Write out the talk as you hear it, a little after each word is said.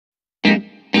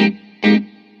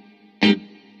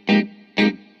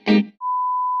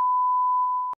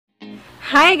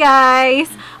Hi guys!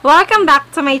 Welcome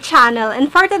back to my channel, and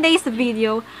for today's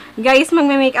video, guys,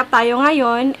 magme-makeup tayo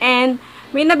ngayon, and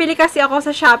may nabili kasi ako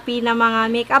sa Shopee na mga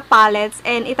makeup palettes,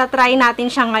 and itatry natin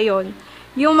siya ngayon.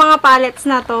 Yung mga palettes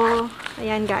na to,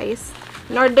 ayan guys,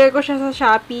 in-order ko siya sa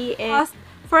Shopee, and cost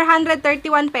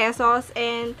 431 pesos,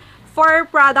 and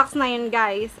 4 products na yun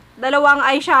guys. Dalawang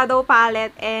eyeshadow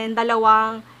palette, and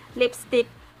dalawang lipstick.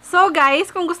 So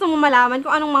guys, kung gusto mo malaman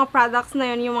kung anong mga products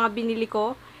na yun yung mga binili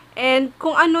ko, and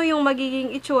kung ano yung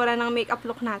magiging itsura ng makeup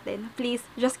look natin, please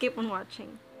just keep on watching.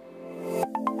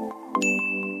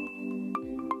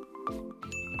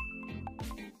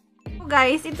 So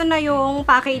guys, ito na yung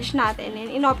package natin,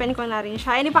 and inopen ko na rin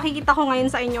siya. And ipakikita ko ngayon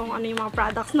sa inyo kung ano yung mga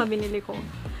products na binili ko.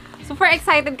 Super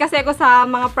excited kasi ako sa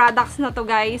mga products na to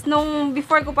guys. Nung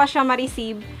before ko pa siya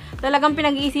ma-receive, talagang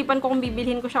pinag-iisipan ko kung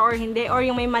bibilhin ko siya or hindi, or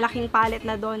yung may malaking palette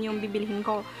na doon yung bibilhin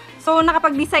ko. So,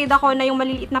 nakapag-decide ako na yung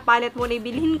maliliit na palette muna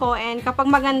ibilhin ko, and kapag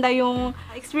maganda yung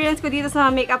experience ko dito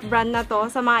sa makeup brand na to,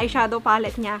 sa mga eyeshadow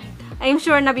palette niya, I'm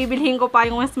sure na bibilhin ko pa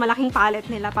yung mas malaking palette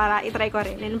nila para itry ko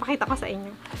rin, and pakita ko sa inyo.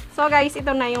 So guys,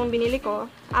 ito na yung binili ko.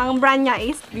 Ang brand niya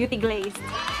is Beauty Glazed.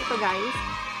 Ito guys,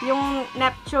 yung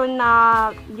Neptune na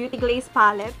Beauty Glazed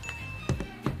palette.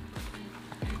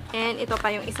 And ito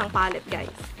pa yung isang palette guys.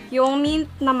 Yung mint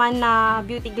naman na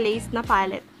Beauty Glazed na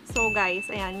palette. So guys,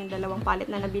 ayan yung dalawang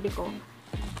palette na nabili ko.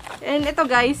 And ito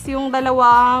guys, yung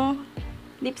dalawang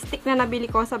lipstick na nabili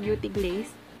ko sa Beauty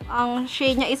Glazed. Ang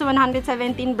shade niya is 117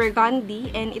 Burgundy,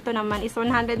 and ito naman is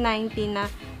 119 na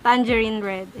Tangerine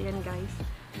Red. Ayan guys.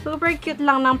 Super cute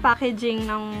lang ng packaging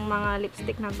ng mga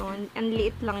lipstick na to. Ang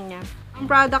liit lang niya. Ang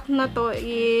product na to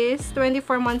is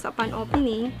 24 months upon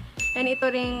opening. And ito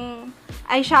ring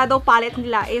eyeshadow palette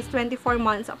nila is 24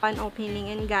 months upon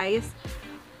opening. And guys,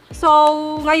 so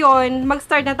ngayon,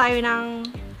 mag-start na tayo ng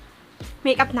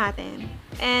makeup natin.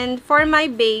 And for my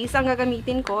base, ang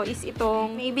gagamitin ko is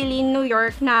itong Maybelline New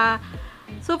York na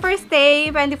Super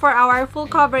Stay 24-Hour Full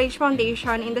Coverage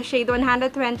Foundation in the shade 120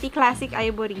 Classic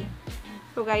Ivory.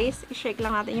 So guys, i-shake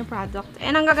lang natin yung product.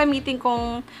 And ang gagamitin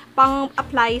kong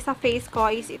pang-apply sa face ko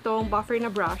is itong buffer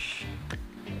na brush.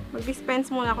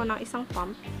 Mag-dispense muna ako ng isang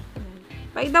pump.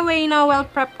 By the way, na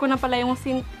well-prep ko na pala yung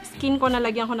skin ko.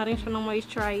 Nalagyan ko na rin siya ng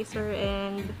moisturizer,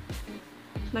 and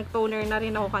nag-toner na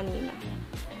rin ako kanina.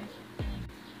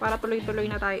 Para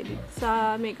tuloy-tuloy na tayo dito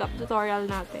sa makeup tutorial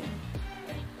natin.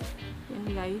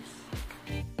 Yan guys.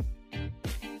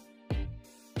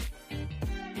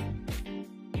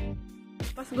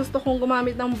 Mas gusto kong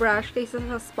gumamit ng brush kaysa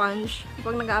sa sponge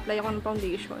kapag nag-a-apply ako ng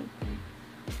foundation.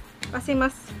 Kasi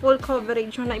mas full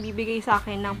coverage yung naibibigay sa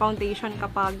akin ng foundation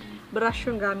kapag brush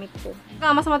yung gamit ko.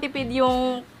 Mas matipid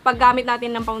yung paggamit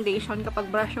natin ng foundation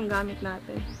kapag brush yung gamit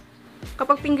natin.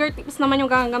 Kapag fingertips naman yung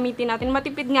gagamitin natin,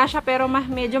 matipid nga siya, pero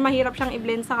medyo mahirap siyang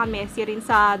i-blend sa messy rin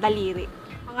sa daliri.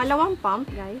 Pangalawang pump,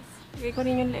 guys. Lagay ko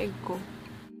rin yung leg ko.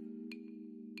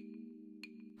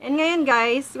 And ngayon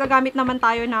guys, gagamit naman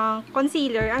tayo ng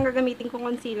concealer. Ang gagamitin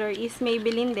kong concealer is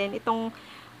Maybelline din. Itong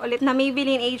ulit na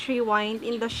Maybelline Age Rewind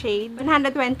in the shade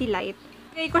 120 Light.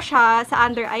 Lagay ko siya sa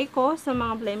under eye ko, sa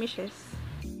mga blemishes.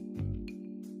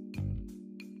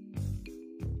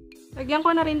 Lagyan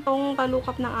ko na rin tong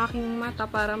talukap ng aking mata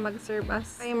para mag-serve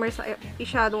as primer sa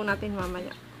eyeshadow natin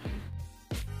mamaya.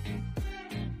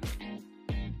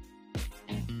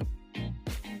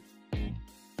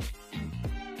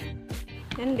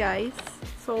 Yan guys.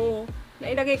 So,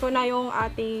 nailagay ko na yung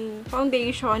ating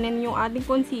foundation and yung ating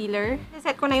concealer.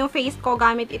 Set ko na yung face ko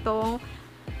gamit itong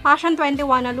Passion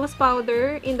 21 na loose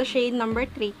powder in the shade number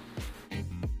 3.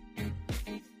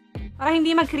 Para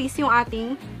hindi mag-crease yung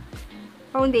ating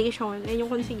foundation and yung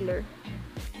concealer.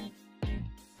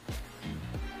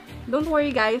 Don't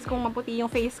worry guys kung maputi yung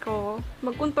face ko.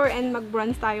 Mag-contour and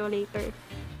mag-bronze tayo later.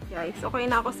 Guys, okay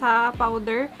na ako sa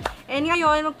powder. And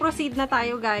ngayon, mag-proceed na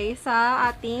tayo guys sa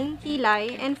ating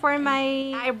kilay. And for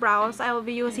my eyebrows, I will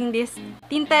be using this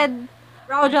tinted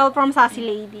brow gel from Sassy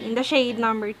Lady in the shade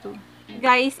number 2.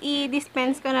 Guys,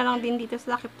 i-dispense ko na lang din dito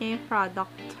sa takip niya yung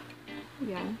product.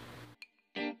 Yan.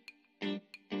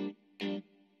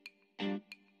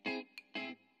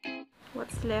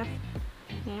 What's left?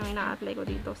 Yan yung ina-apply ko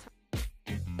dito.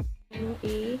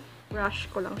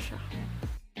 I-brush ko lang siya.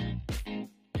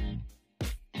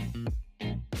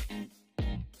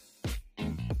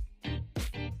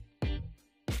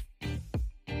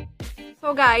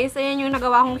 So guys, ayan yung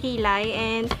nagawa kong kilay,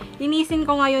 and linisin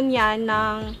ko ngayon yan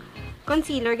ng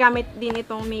concealer gamit din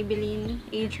itong Maybelline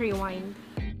Age Rewind.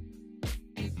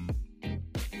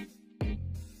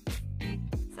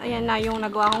 So ayan na yung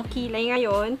nagawa kong kilay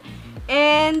ngayon.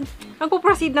 And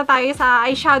magpo-proceed na tayo sa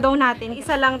eyeshadow natin.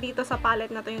 Isa lang dito sa palette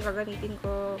na to yung gagamitin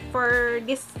ko for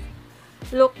this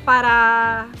look,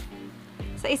 para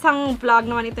sa isang vlog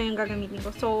naman ito yung gagamitin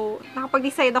ko. So,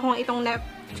 nakapag-decide ako itong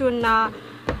Neptune na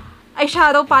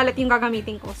eyeshadow palette yung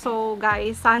gagamitin ko. So,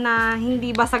 guys, sana hindi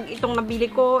basag itong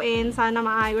nabili ko and sana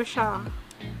maayos siya.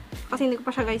 Kasi hindi ko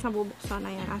pa siya, guys, nabubuksan.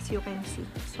 Ayan, as you can see.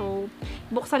 So,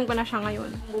 buksan ko na siya ngayon.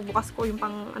 Bubukas ko yung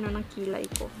pang, ng kilay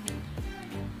ko.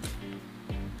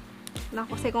 Wala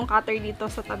kasi kung cutter dito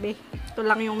sa tabi. Ito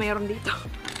lang yung meron dito.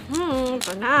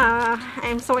 Ito na.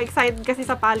 I'm so excited kasi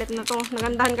sa palette na to.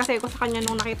 Nagandahan kasi ako sa kanya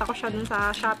nung nakita ko siya dun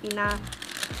sa Shopee na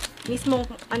mismong,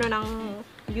 ng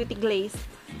Beauty Glazed.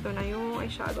 Ito na yung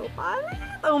eyeshadow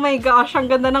palette. Oh my gosh, ang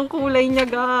ganda ng kulay niya,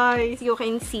 guys. You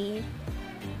can see.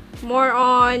 More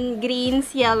on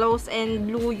greens, yellows, and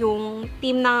blue yung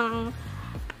theme ng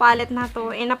palette na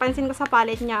to. And napansin ko sa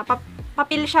palette niya,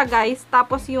 papel siya, guys.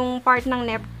 Tapos yung part ng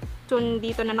Neptune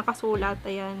dito na nakasulat.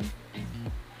 Ayan.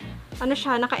 Ano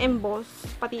siya, naka-emboss.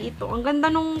 Pati ito. Ang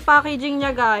ganda nung packaging niya,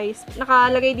 guys.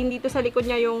 Nakalagay din dito sa likod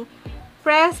niya yung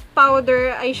pressed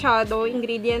powder eyeshadow.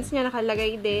 Ingredients niya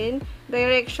nakalagay din.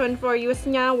 Direction for use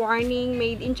niya. Warning,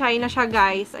 made in China siya,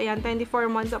 guys. Ayan, 24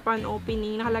 months upon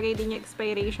opening. Nakalagay din yung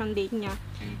expiration date niya.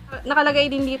 Nakalagay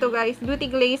din dito, guys. Beauty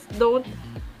Glazed, don't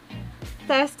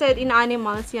tested in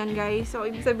animals. Yan, guys. So,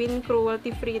 ibig sabihin,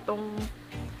 cruelty-free itong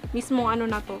mismong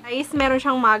na to. Guys, meron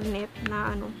siyang magnet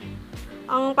na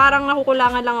ang parang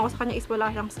nakukulangan lang ako sa kanya is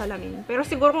wala siyang salamin. Pero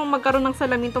siguro kung magkaroon ng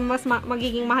salamin to, mas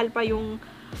magiging mahal pa yung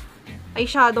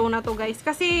eyeshadow na to, guys.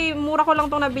 Kasi mura ko lang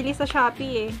itong nabili sa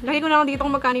Shopee eh. Lagi ko na lang dito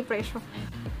kung magkano yung presyo.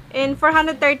 And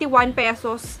 431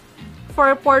 pesos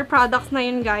for 4 products na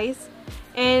yun, guys.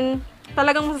 And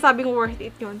talagang masasabing worth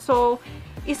it yun. So,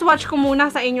 iswatch ko muna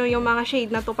sa inyo yung mga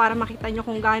shade na to para makita nyo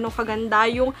kung gaano kaganda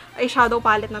yung eyeshadow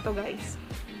palette na to, guys.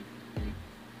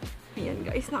 Ayan,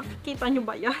 guys. Nakikita nyo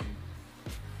ba yan?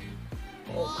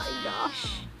 Oh my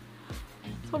gosh.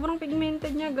 Sobrang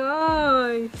pigmented niya,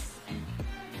 guys.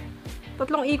 3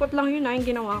 ikot lang yun yung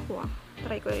ginawa ko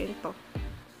Try ko rin to.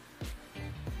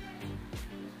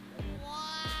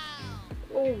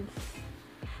 Oh.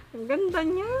 Ang ganda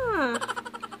niya.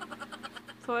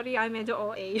 Sorry, medyo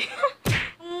OA.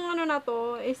 Yung na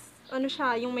to is,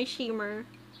 siya, yung may shimmer.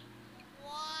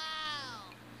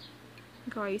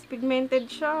 Guys,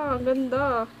 pigmented siya. Ang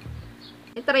ganda.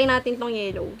 I-try natin tong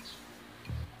yellow.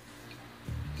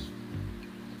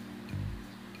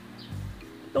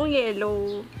 Itong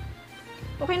yellow,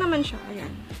 okay naman siya.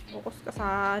 Ayan. Focus ka sa,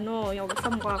 yung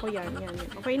sa mukha ko yan.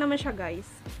 Okay naman siya,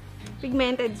 guys.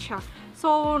 Pigmented siya.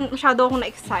 So, masyado akong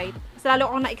na-excite. Kasi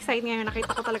lalo akong na-excite ngayon.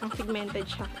 Nakita ko talagang pigmented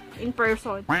siya. In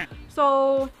person.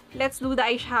 So, let's do the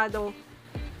eyeshadow.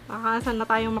 Saan na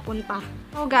tayo mapunta?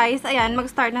 So, guys, ayan.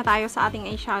 Mag-start na tayo sa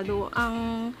ating eyeshadow.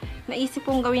 Ang naisip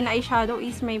kong gawin na eyeshadow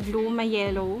is may blue, may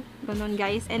yellow. Ganun,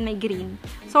 guys. And may green.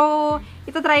 So,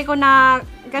 ito try ko na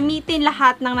gamitin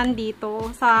lahat ng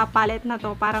nandito sa palette na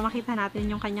to para makita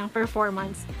natin yung kanyang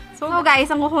performance. So,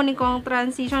 guys, ang kukunin kong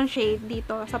transition shade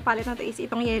dito sa palette na to is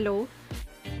itong yellow.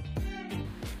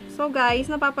 So,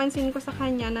 guys, napapansin ko sa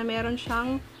kanya na meron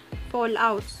siyang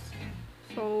fallouts.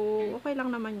 So, okay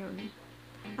lang naman yun.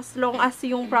 As long as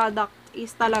yung product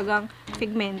is talagang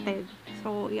pigmented.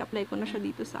 So, i-apply ko na siya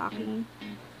dito sa aking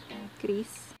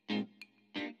crease.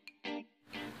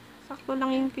 Sakto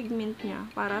lang yung pigment niya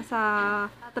para sa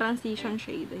transition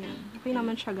shade. Ayan. Okay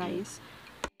naman siya, guys.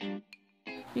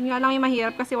 Yun nga lang yung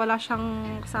mahirap kasi wala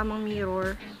siyang kasamang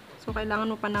mirror. So, kailangan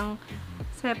mo pa ng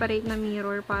separate na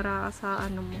mirror para sa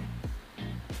mo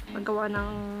maggawa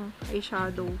ng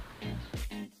eyeshadow.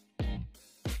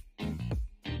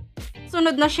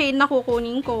 Sunod na shade na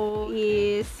kukunin ko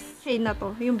is shade na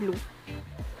to, yung blue.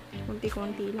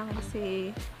 Kunti-kunti lang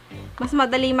kasi mas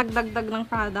madali magdagdag ng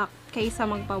product kaysa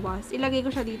magbawas. Ilagay ko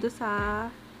siya dito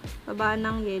sa baba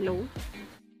ng yellow.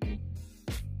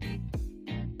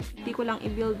 Hindi ko lang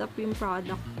i-build up yung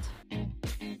product.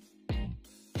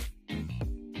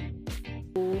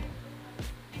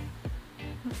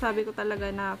 Sabi ko talaga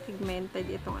na pigmented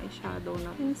itong eyeshadow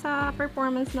na. Yung sa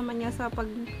performance naman niya sa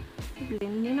pag-blend,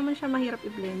 hindi naman siya mahirap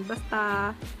i-blend. Basta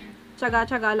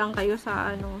tiyaga-tiyaga lang kayo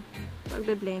sa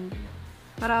pag-blend.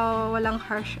 Para walang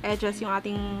harsh edges yung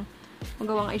ating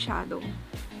magawang eyeshadow.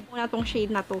 Una tong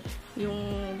shade na to, yung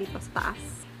dito sa taas.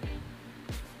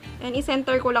 And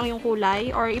i-center ko lang yung kulay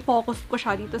or i-focus ko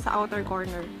siya dito sa outer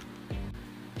corner.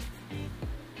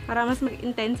 Para mas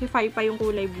mag-intensify pa yung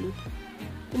kulay blue.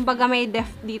 Kumbaga may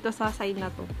depth dito sa side na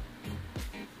to.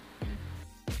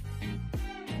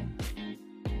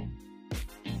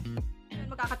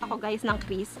 Magkakat ako, guys, ng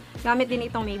crease. Gamit din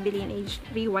itong Maybelline Age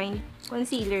Rewind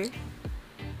Concealer.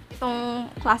 Itong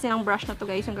klase ng brush na to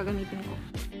guys, yung gagamitin ko.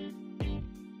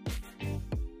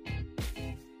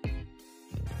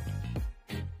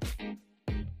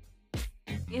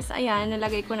 Is ayan,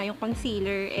 nalagay ko na yung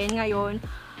concealer. And ngayon,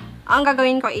 ang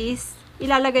gagawin ko is,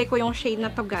 ilalagay ko yung shade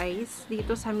na to guys,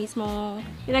 dito sa mismong,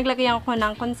 pinaglagyan ko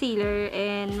ng concealer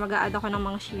and mag-a-add ako ng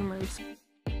mga shimmers.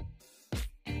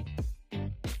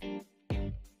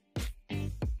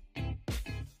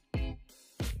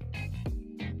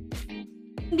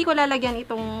 Hindi ko lalagyan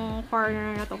itong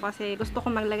corner na to kasi gusto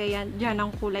ko maglagay dyan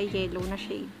ng kulay yellow na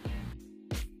shade.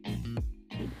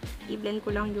 I-blend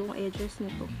ko lang yung edges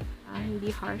nito. Hindi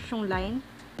harsh yung line.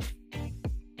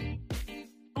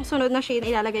 Ang sunod na shade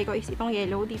na ilalagay ko is itong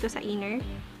yellow dito sa inner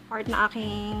part na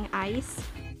aking eyes.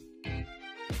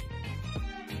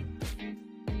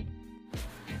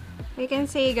 I can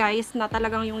say guys na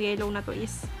talagang yung yellow na to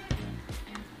is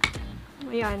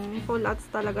ayan, fallouts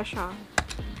talaga siya.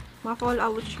 Ma-fall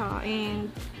out siya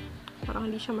and parang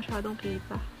hindi siya masyadong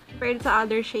kita. Compared sa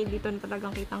other shade, dito na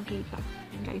talagang kitang-kita.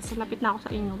 Guys, lapit na ako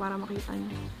sa inyo para makita nyo.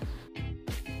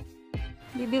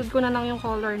 Bibuild ko na lang yung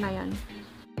color na yan.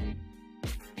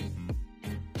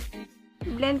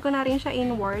 Blend ko na rin siya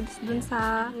inwards dun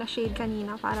sa na-shade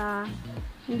kanina para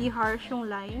hindi harsh yung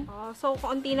line. So,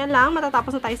 kaunti na lang.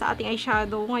 Matatapos na tayo sa ating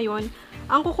eyeshadow. Ngayon,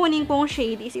 ang kukunin kong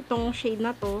shade is itong shade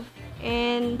na to.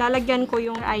 And, lalagyan ko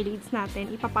yung eyelids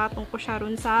natin. Ipapatong ko siya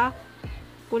rin sa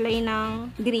kulay ng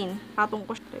green. Patong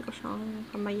ko siya. Try ko siyang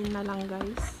kamayin na lang,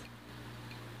 guys.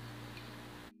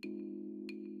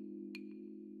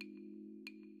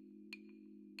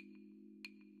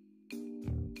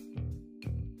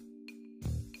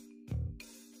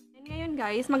 And ngayon,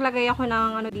 guys, maglagay ako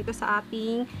ng dito sa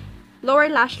ating lower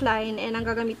lash line. And ang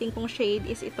gagamitin kong shade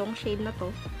is itong shade na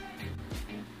to.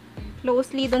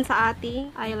 Closely dun sa ating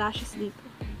eyelashes dito.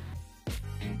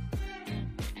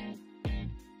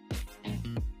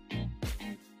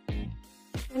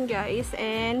 Yun guys,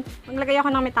 and maglagay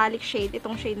ako ng metallic shade,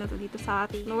 itong shade na to dito sa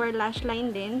ating lower lash line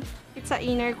din. It's sa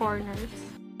inner corners.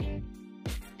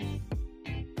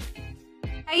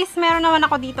 Guys, meron naman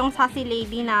ako ditong Sassy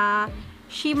Lady na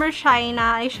shimmer shine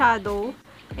na eyeshadow.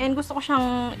 And gusto ko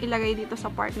siyang ilagay dito sa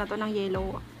part na to ng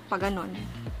yellow, pag ganon.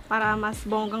 Para mas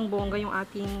bonggang-bongga yung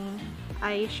ating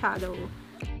eyeshadow.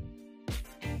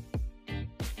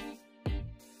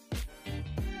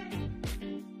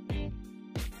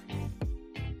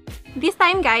 This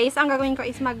time guys, ang gagawin ko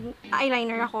is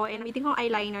mag-eyeliner ako. And gamitin kong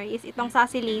eyeliner is itong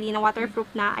Sassy Lady na waterproof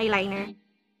na eyeliner.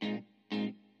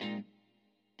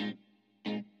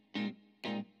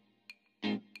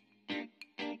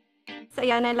 So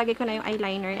ayan, nalagay ko na yung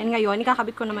eyeliner. And ngayon,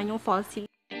 ikakabit ko naman yung falsie.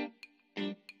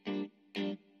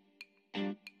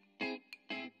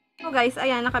 So guys,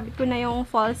 ayan, nakabit ko na yung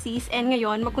falsies. And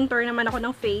ngayon, mag-contour naman ako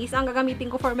ng face. Ang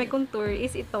gagamitin ko for my contour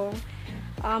is itong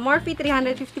Morphe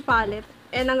 350 palette.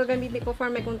 And ang gagamitin ko for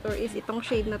my contour is itong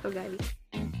shade na to guys.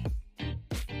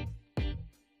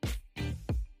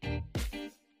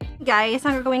 Guys,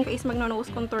 ang gagawin ko is mag-nose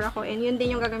contour ako. And yun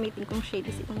din yung gagamitin kong shade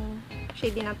is itong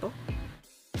shade na to.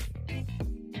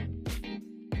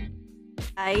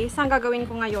 Guys, ang gagawin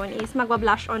ko ngayon is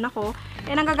magba-blush on ako.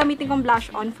 And ang gagamitin kong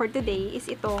blush on for today is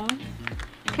itong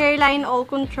Hairline All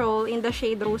Control in the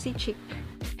shade Rosy Cheek.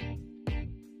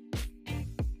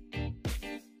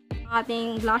 Ang ating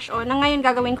blush on. Ang ngayon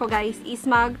gagawin ko guys is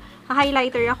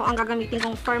mag-highlighter ako. Ang gagamitin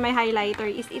kong for my highlighter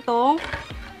is itong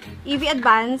EV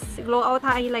Advanced Glow Out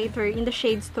Highlighter in the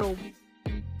shade Strobe.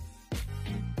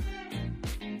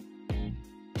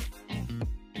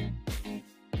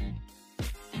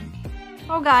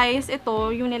 So guys,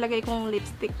 ito yung nilagay kong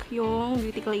lipstick, yung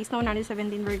Beauty Glazed na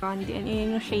 117 Burgundy. And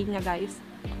yun yung shade niya guys.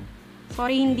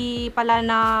 Sorry, hindi pala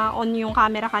na on yung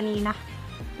camera kanina.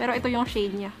 Pero ito yung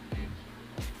shade niya.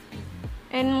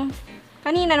 And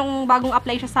kanina nung bagong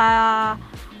apply siya sa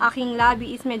aking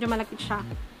labi is medyo malapit siya.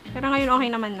 Pero ngayon okay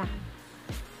naman na.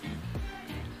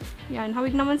 Yan,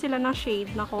 hawig naman sila ng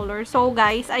shade na color. So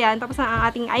guys, ayan, tapos na ang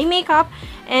ating eye makeup.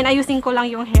 And ayusin ko lang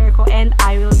yung hair ko and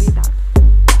I will be back.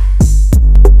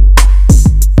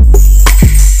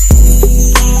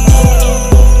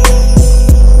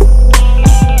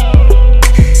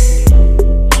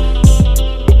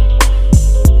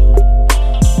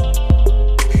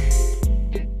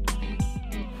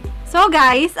 So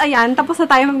guys, ayan, tapos na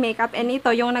tayo mag-makeup and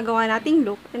ito yung nagawa nating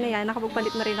look. And ayan,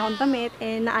 nakapagpalit na rin akong damit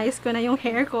and naayos ko na yung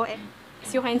hair ko. And as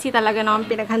you can see, talaga naman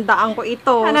pinaghandaan ko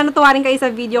ito. Sana natuwa rin kayo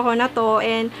sa video ko na to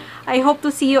and I hope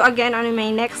to see you again on my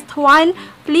next one.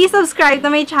 Please subscribe to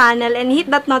my channel and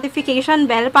hit that notification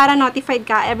bell para notified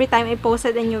ka every time I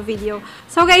posted a new video.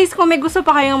 So guys, kung may gusto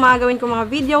pa kayong mga gawin ko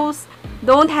mga videos,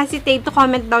 don't hesitate to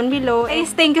comment down below.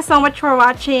 Guys, thank you so much for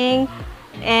watching.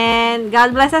 And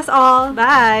God bless us all.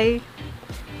 Bye!